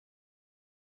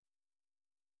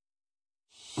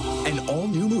An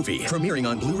all-new movie premiering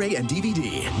on Blu-ray and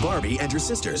DVD. Barbie and her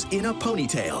sisters in a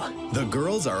ponytail. The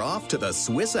girls are off to the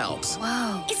Swiss Alps.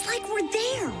 Whoa. It's like we're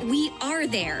there. We are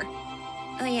there.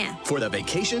 Oh, yeah. For the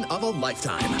vacation of a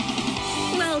lifetime.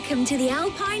 Welcome to the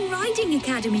Alpine Riding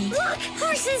Academy. Look,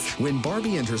 horses! When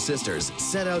Barbie and her sisters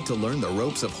set out to learn the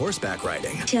ropes of horseback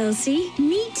riding, Chelsea,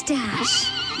 meet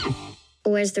Dash.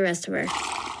 Where's the rest of her?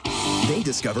 they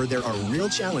discover there are real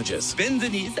challenges. Bend the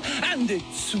knees and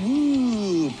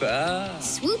swoop.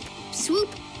 Swoop, swoop,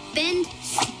 bend.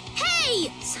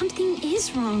 Hey! Something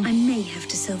is wrong. I may have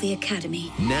to sell the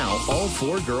academy. Now, all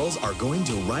four girls are going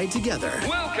to ride together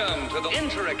Welcome to the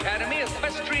Inter-Academy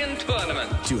Equestrian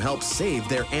Tournament. to help save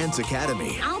their aunt's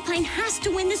academy Alpine has to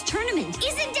win this tournament.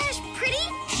 Isn't Dash pretty?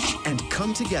 and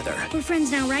come together We're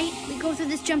friends now, right? We go through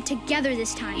this jump together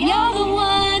this time. You're the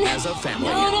one, as a family.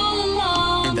 not all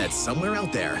alone. And that somewhere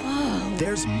out there,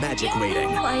 there's magic waiting.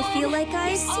 I feel like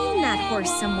I've seen that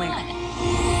horse somewhere.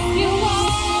 You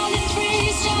want it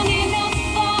free, strong enough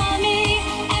for me.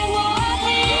 And The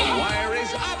what wire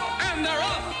is up and they're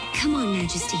off. Come on,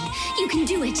 Majesty. You can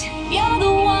do it. you're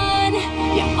the one,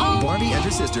 you're all Barbie and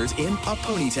her sisters in a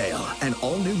ponytail. An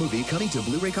all-new movie coming to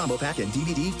Blu-ray combo pack and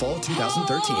DVD fall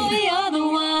 2013. you're the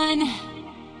one.